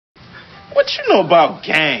What you know about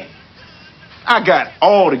gang? I got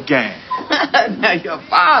all the gang. Now your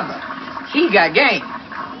father, he got game.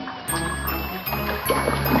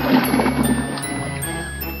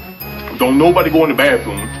 Don't nobody go in the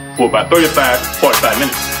bathroom for about 45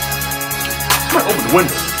 minutes. Somebody open the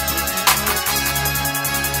window.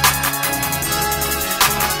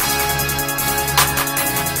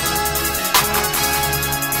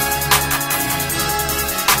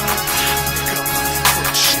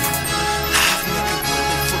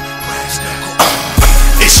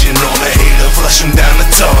 Flush him down the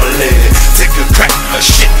toilet. Take a crack or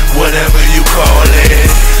shit, whatever you call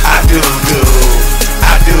it. I do.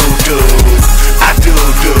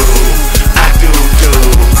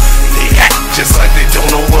 They act just like they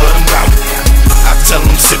don't know what I'm about. I tell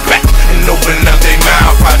them sit back and open up their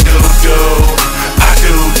mouth. I do.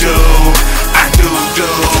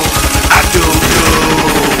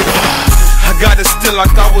 I got it still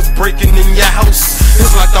like I was breaking in your house.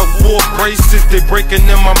 It's like I wore braces, they breaking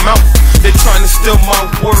in my mouth. They trying to steal my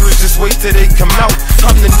words, just wait till they come out.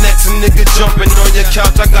 I'm the next nigga jumping on your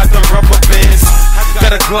couch. I got them rubber bands,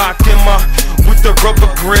 got a Glock in my with the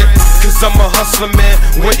rubber grip. Cause I'm a hustler, man,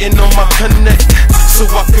 waiting on my connect, so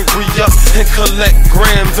I can re-up and collect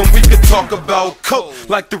grams. And we could talk about coke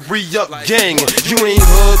like the re-up gang. You ain't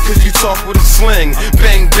hood cause you talk with a sling.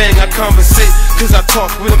 Bang bang, I conversate cause I talk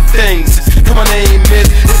with them things. Come on, name is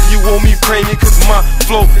if you owe me, pray me cause my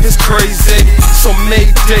flow is crazy. So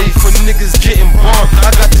Mayday for niggas getting bombed. I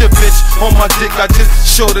got your bitch on my dick, I just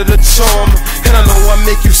showed her the charm. And I know I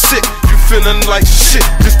make you sick, you feeling like shit.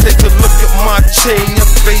 Just take a look at my chain, your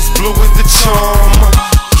face blue as the charm.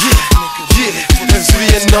 Yeah, that's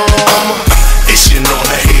Vietnam. Itching on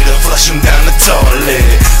a hater, flush him down the toilet.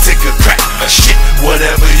 Take a crack or shit,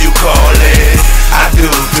 whatever you call it. I do.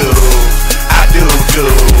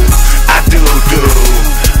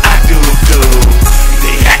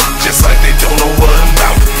 They act just like they don't know what I'm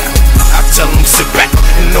about. I tell them sit back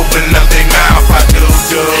and open up their mouth. I do.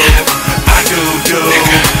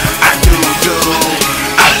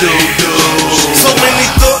 So many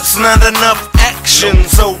thoughts, not enough action.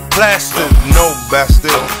 So plastic, no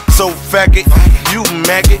bastard. So faggot, you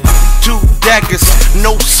maggot. 2 daggers,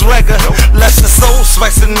 no swagger. Less than soul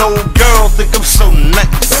spicy, no girl think I'm so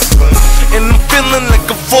nice. And I'm feeling like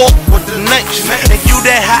a fork with the knife. And you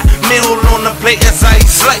that hot meal on the plate as I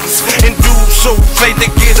slice. And do so fake to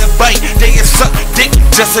get a bite. They suck dick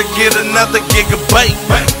just to get another gigabyte.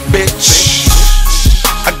 Bitch,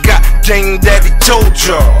 I got Dame Daddy told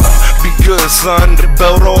y'all. Be good, son, the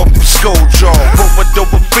belt off and scold y'all. Roll a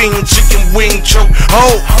dope fiend, chicken wing choke.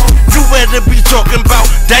 Oh, you better be talking about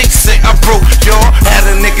dice. Say I broke y'all. Had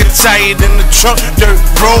a nigga tied in the trunk, dirt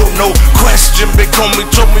road, no question. Big homie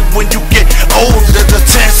told me when you get older to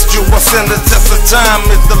test you. I send the test of time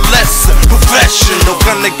is the lesson. Professional,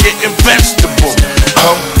 gonna get vegetable.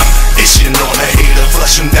 Itching on a hater,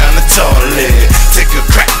 flush him down the toilet.